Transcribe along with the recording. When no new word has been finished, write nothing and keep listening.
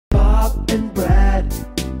and Brad,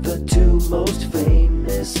 the two most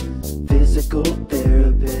famous physical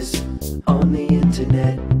therapists on the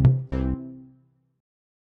internet.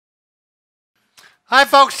 Hi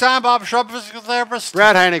folks, I'm Bob Schrupp, physical therapist.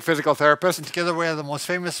 Brad Heineck, physical therapist. And together we are the most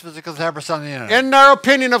famous physical therapists on the internet. In our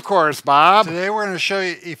opinion, of course, Bob. Today we're going to show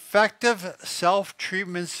you effective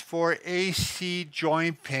self-treatments for AC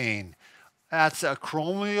joint pain. That's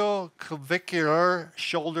acromioclavicular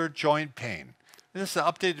shoulder joint pain. This is an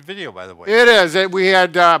updated video, by the way. It is. We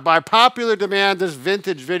had, by popular demand, this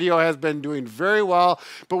vintage video has been doing very well.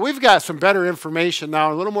 But we've got some better information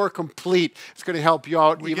now, a little more complete. It's going to help you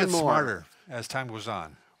out even more. We get smarter as time goes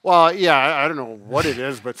on. Well, yeah, I don't know what it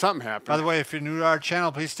is, but something happened. By the way, if you're new to our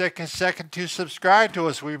channel, please take a second to subscribe to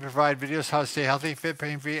us. We provide videos how to stay healthy, fit,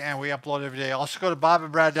 pain-free, and we upload every day. Also go to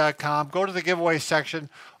bobandbrad.com. Go to the giveaway section.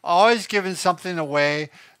 Always giving something away.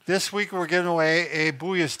 This week we're giving away a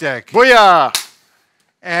Booyah stick. Booyah!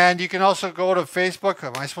 And you can also go to Facebook.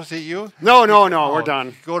 Am I supposed to hit you? No, we're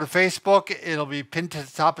done. Go to Facebook. It'll be pinned to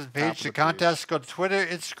the top of the page, the contest. Go to Twitter,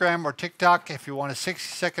 Instagram, or TikTok if you want a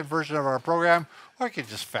 60-second version of our program. Or you can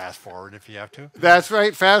just fast forward if you have to. That's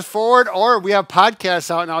right, fast forward. Or we have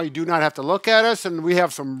podcasts out now. You do not have to look at us. And we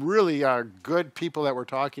have some really good people that we're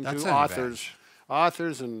talking to,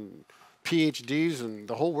 authors and PhDs and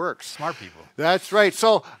the whole works. Smart people. That's right.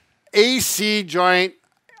 So AC joint,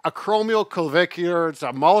 acromioclavicular, it's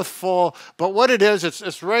a mouthful, but what it is,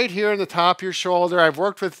 it's right here in the top of your shoulder. I've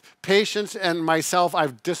worked with patients and myself.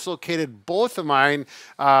 I've dislocated both of mine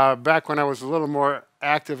back when I was a little more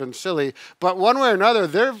active and silly, but one way or another,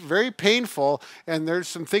 they're very painful, and there's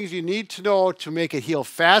some things you need to know to make it heal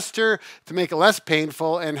faster, to make it less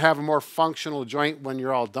painful, and have a more functional joint when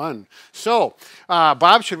you're all done. So,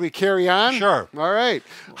 Bob, should we carry on? Sure. All right.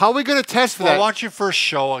 How are we going to test for that? Why don't you first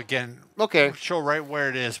show again? Okay. Show right where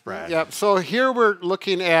it is, Brad. Yep. So here we're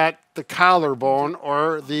looking at the collarbone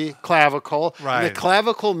or the clavicle. Right. And the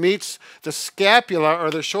clavicle meets the scapula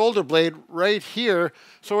or the shoulder blade right here.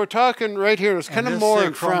 So we're talking right here. It's kind of more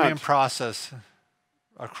in front. Acromion process.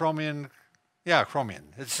 Acromion. Yeah, acromion.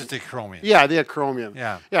 It's just the acromion. Yeah, the acromion.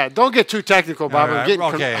 Yeah. Yeah. Don't get too technical, Bob. Right.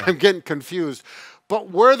 I'm getting confused.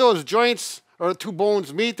 But where those joints or two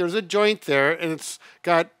bones meet, there's a joint there, and it's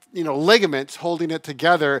got ligaments holding it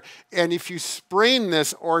together. And if you sprain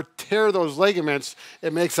this or tear those ligaments,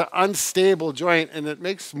 it makes an unstable joint, and it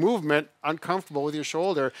makes movement uncomfortable with your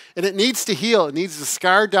shoulder. And it needs to heal. It needs to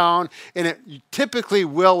scar down, and it typically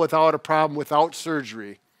will without a problem, without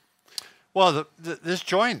surgery. Well, this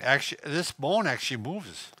joint actually, this bone actually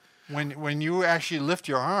moves. When you actually lift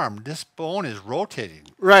your arm, this bone is rotating.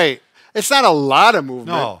 Right. It's not a lot of movement,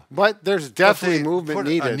 no, but there's definitely movement put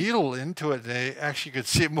needed. A needle into it, they actually could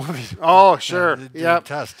see it moving. Oh, sure. Yeah.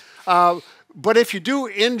 Test. But if you do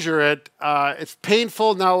injure it, it's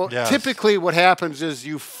painful. Now, typically what happens is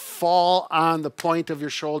you fall on the point of your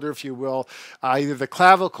shoulder, if you will. Either the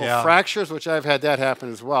clavicle fractures, which I've had that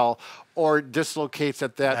happen as well, or dislocates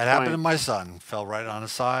at that point. That happened to my son. Fell right on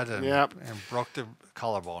his side and broke the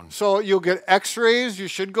collarbone. So you'll get x-rays. You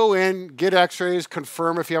should go in, get x-rays,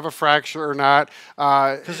 confirm if you have a fracture or not.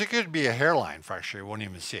 Because it could be a hairline fracture. You won't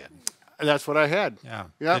even see it. That's what I had. Yeah.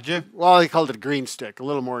 Yep. Did you? Well, he called it a green stick, a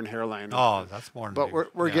little more than hairline. Oh, that's more than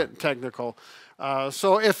But we're getting technical.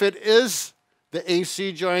 So if it is the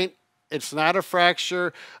AC joint, it's not a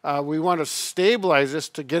fracture. We want to stabilize this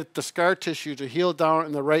to get the scar tissue to heal down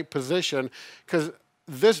in the right position, because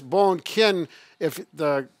this bone can, if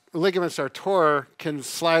the ligaments are tore, can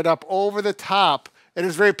slide up over the top, and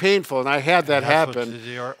it's very painful, and I had that happen.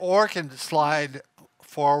 Or can slide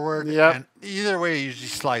forward, and either way it usually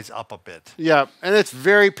slides up a bit. Yeah, and it's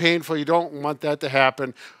very painful. You don't want that to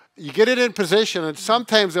happen. You get it in position, and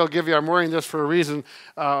sometimes they'll give you, I'm wearing this for a reason,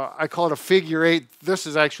 I call it a figure 8. This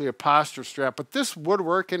is actually a posture strap, but this would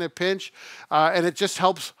work in a pinch, and it just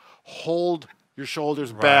helps hold your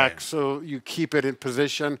shoulders back so you keep it in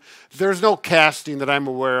position. There's no casting that I'm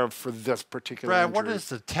aware of for this particular injury. What is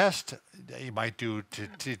the test that you might do to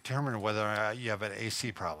determine whether you have an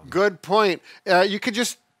AC problem? Good point. You could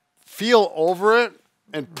just feel over it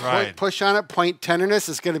and push on it. Point tenderness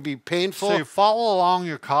is going to be painful. So you follow along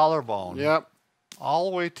your collarbone all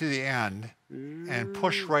the way to the end and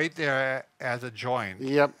push right there at the joint.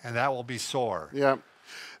 And that will be sore.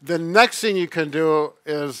 The next thing you can do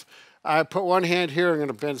is, I put one hand here, I'm going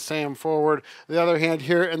to bend Sam forward, the other hand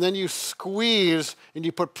here, and then you squeeze and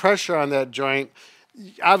you put pressure on that joint.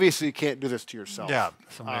 Obviously, you can't do this to yourself. Yeah,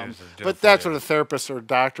 but that's what a therapist or a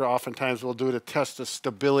doctor oftentimes will do to test the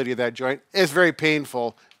stability of that joint. It's very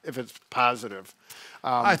painful, if it's positive.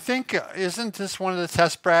 I think, isn't this one of the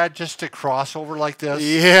tests, Brad, just to cross over like this?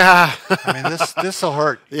 Yeah. I mean, this will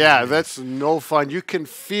hurt. Yeah, that's no fun. You can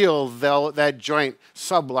feel that joint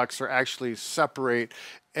subluxar actually separate,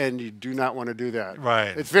 and you do not want to do that.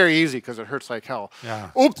 Right. It's very easy because it hurts like hell. Yeah.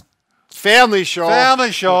 Oops. Family show.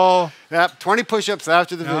 Family show. Yep, 20 push-ups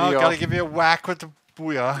after the video. Got to give you a whack with the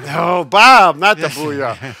booyah. No, Bob, not the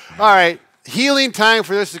booyah. All right, healing time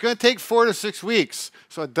for this is going to take 4 to 6 weeks,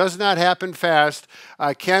 so it does not happen fast.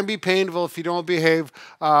 It can be painful if you don't behave.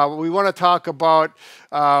 We want to talk about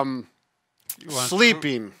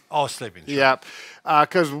sleeping. Oh, sleeping. Sure. Yep,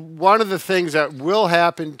 because one of the things that will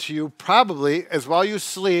happen to you probably is while you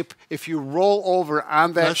sleep, if you roll over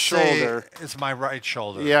on that shoulder. Say it's my right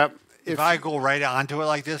shoulder. Yep. If I go right onto it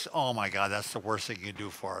like this, oh my God, that's the worst thing you can do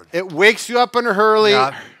for it. It wakes you up in a hurry,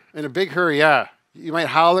 in a big hurry, yeah. You might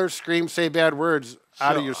holler, scream, say bad words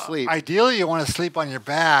out of your sleep. Ideally, you want to sleep on your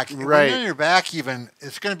back. Right. When you're on your back even,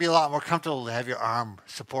 it's going to be a lot more comfortable to have your arm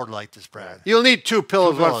supported like this, Brad. You'll need 2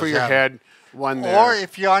 pillows, one for your head, one there. Or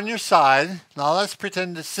if you're on your side, now let's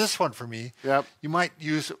pretend it's this one for me. Yep. You might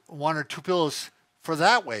use 1 or 2 pillows for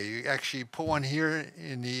that way. You actually put one here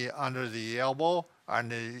in under the elbow, on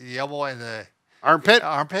the elbow and the armpit,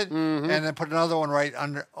 and then put another one right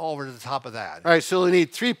over the top of that. All right, so you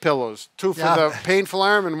need 3 pillows, 2 for the painful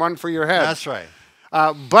arm and 1 for your head. That's right.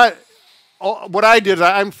 But what I did is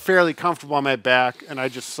I'm fairly comfortable on my back, and I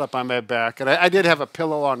just slept on my back. And I did have a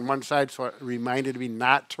pillow on one side, so it reminded me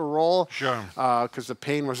not to roll. Sure. Because the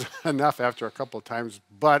pain was enough after a couple of times.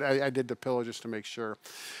 But I did the pillow just to make sure.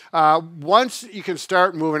 Once you can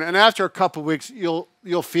start moving, and after a couple of weeks, you'll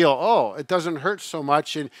feel, oh, it doesn't hurt so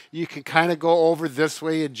much, and you can kind of go over this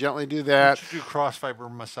way and gently do that. Would you do cross fiber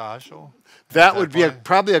massage, though? That would be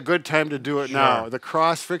probably a good time to do it now. The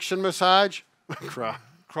cross friction massage.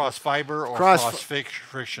 Cross fiber or cross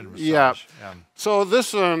friction massage. Yeah. So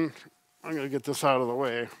this one, I'm going to get this out of the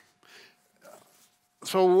way.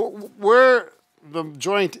 So where the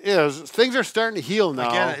joint is, things are starting to heal now.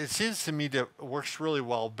 Again, it seems to me that works really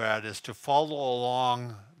well, Brad, is to follow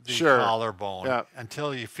along the collarbone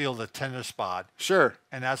until you feel the tender spot. Sure.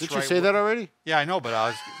 And that's Did you say that already? Yeah, I know, but I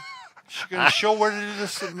was going to show where to do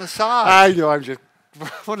this massage. I know, I'm just...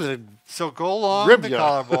 What is it? So go along the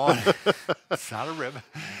collarbone. It's not a rib.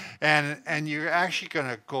 And you're actually going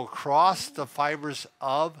to go across the fibers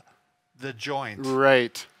of the joint.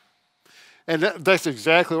 Right. And that's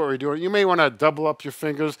exactly what we're doing. You may want to double up your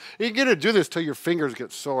fingers. You're going to do this till your fingers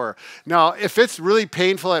get sore. Now, if it's really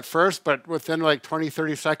painful at first, but within like 20,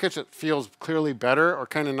 30 seconds, it feels clearly better or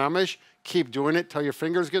kind of numbish, keep doing it till your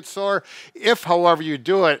fingers get sore. If, however, you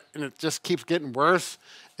do it and it just keeps getting worse,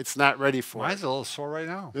 it's not ready for it. Mine's a little sore right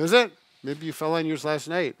now. Is it? Maybe you fell on yours last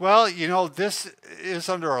night. Well, you know, this is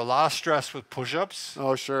under a lot of stress with push-ups.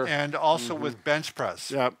 Oh, sure. And also with bench press.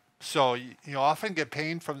 Yep. So you often get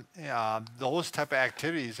pain from those type of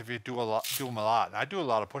activities if you do them a lot. I do a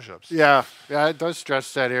lot of push-ups. Yeah, it does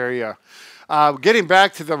stress that area. Getting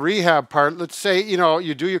back to the rehab part, let's say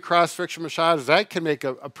you do your cross friction massage. That can make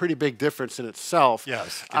a pretty big difference in itself.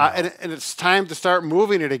 Yes. And it's time to start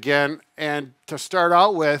moving it again. And to start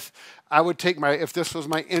out with, I would take if this was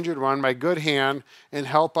my injured one, my good hand, and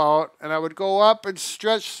help out. And I would go up and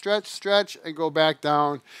stretch, and go back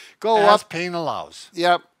down. As pain allows.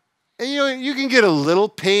 Yep. And you can get a little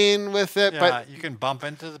pain with it, but you can bump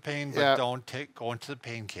into the pain, but don't go into the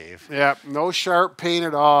pain cave. Yeah, no sharp pain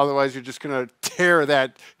at all. Otherwise, you're just going to tear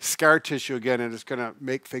that scar tissue again, and it's going to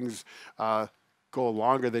make things go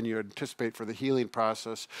longer than you anticipate for the healing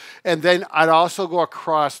process. And then I'd also go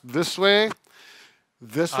across this way.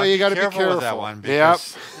 This way, you got to be careful with that one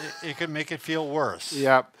because it could make it feel worse.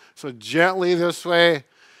 Yep. So gently this way,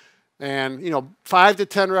 and 5 to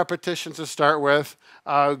 10 repetitions to start with.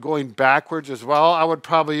 Going backwards as well, I would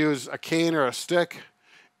probably use a cane or a stick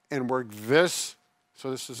and work this. So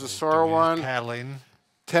this is a sore one. Paddling.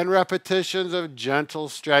 10 repetitions of gentle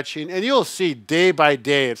stretching. And you'll see day by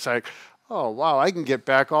day, it's like, oh, wow, I can get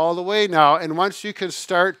back all the way now. And once you can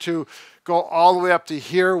start to go all the way up to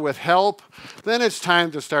here with help, then it's time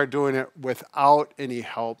to start doing it without any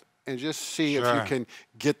help. And just see if you can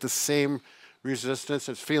get the same resistance.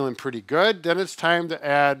 It's feeling pretty good. Then it's time to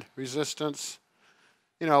add resistance.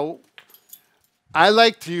 I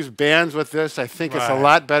like to use bands with this. I think it's a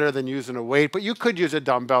lot better than using a weight, but you could use a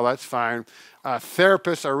dumbbell. That's fine.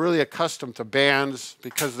 Therapists are really accustomed to bands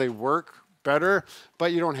because they work better,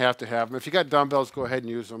 but you don't have to have them. If you got dumbbells, go ahead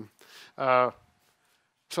and use them. So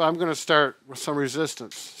I'm going to start with some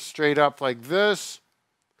resistance. Straight up like this,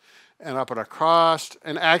 and up and across.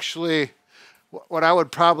 And actually, what I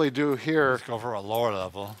would probably do here. Let's go for a lower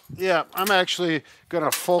level. Yeah, I'm actually going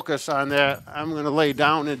to focus on that. I'm going to lay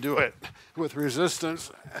down and do it with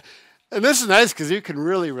resistance. And this is nice because you can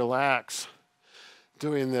really relax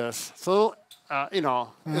doing this. So,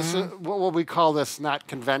 this is what we call this not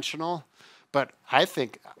conventional. But I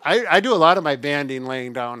think I do a lot of my banding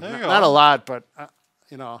laying down. Not a lot, but,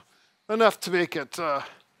 enough to make it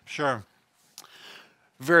sure.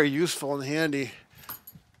 very useful and handy.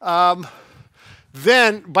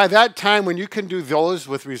 Then, by that time, when you can do those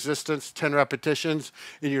with resistance, 10 repetitions,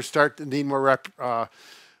 and you start to need more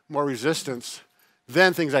resistance,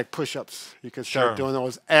 then things like push-ups, you can start doing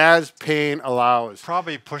those as pain allows.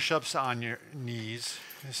 Probably push-ups on your knees.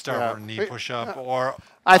 Start with a knee push-up, or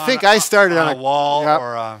I think I started on a wall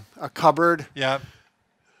or a cupboard. Yeah.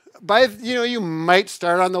 You might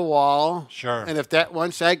start on the wall. Sure. And if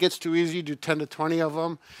once that gets too easy, you do 10 to 20 of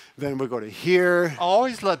them. Then we go to here.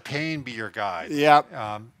 Always let pain be your guide. Yep.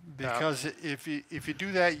 Because if you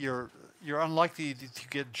do that, you're unlikely to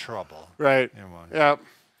get in trouble. Right. Yep.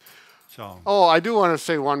 So. Oh, I do want to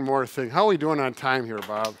say one more thing. How are we doing on time here,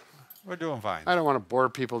 Bob? We're doing fine. I don't want to bore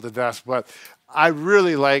people to death, but I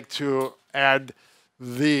really like to add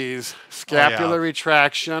these scapular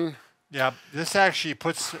retraction. Yeah, this actually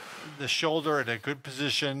puts the shoulder in a good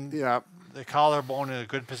position. Yeah. The collarbone in a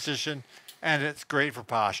good position, and it's great for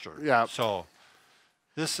posture. Yeah. So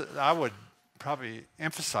I would probably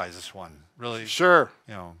emphasize this one, really. Sure.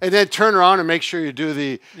 And then turn around and make sure you do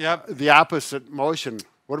the opposite motion.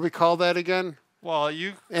 What do we call that again? Well,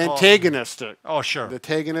 antagonistic. Oh, sure. The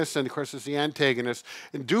antagonist, and of course it's the antagonist.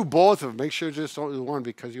 And do both of them. Make sure just only one,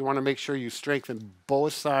 because you want to make sure you strengthen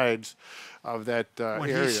both sides of that area. When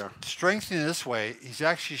he's strengthening this way, he's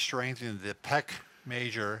actually strengthening the pec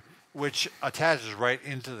major, which attaches right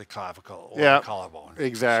into the clavicle or the collarbone.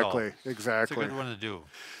 Exactly. So exactly. It's a good one to do.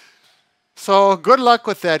 So good luck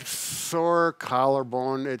with that sore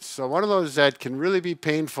collarbone. It's one of those that can really be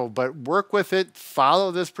painful, but work with it, follow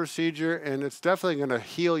this procedure, and it's definitely going to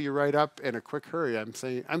heal you right up in a quick hurry. I'm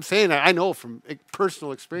saying that I know from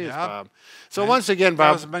personal experience, Bob. So once again,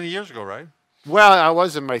 Bob. That was many years ago, right? Well, I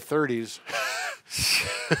was in my 30s.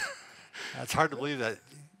 That's hard to believe that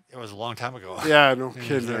it was a long time ago. Yeah, no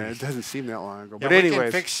kidding. It doesn't seem that long ago. Yeah, but anyways, we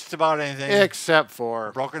can fix just about anything. Except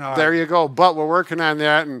for broken heart. There you go. But we're working on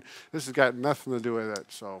that, and this has got nothing to do with it.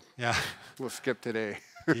 So yeah, we'll skip today.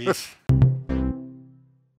 Peace.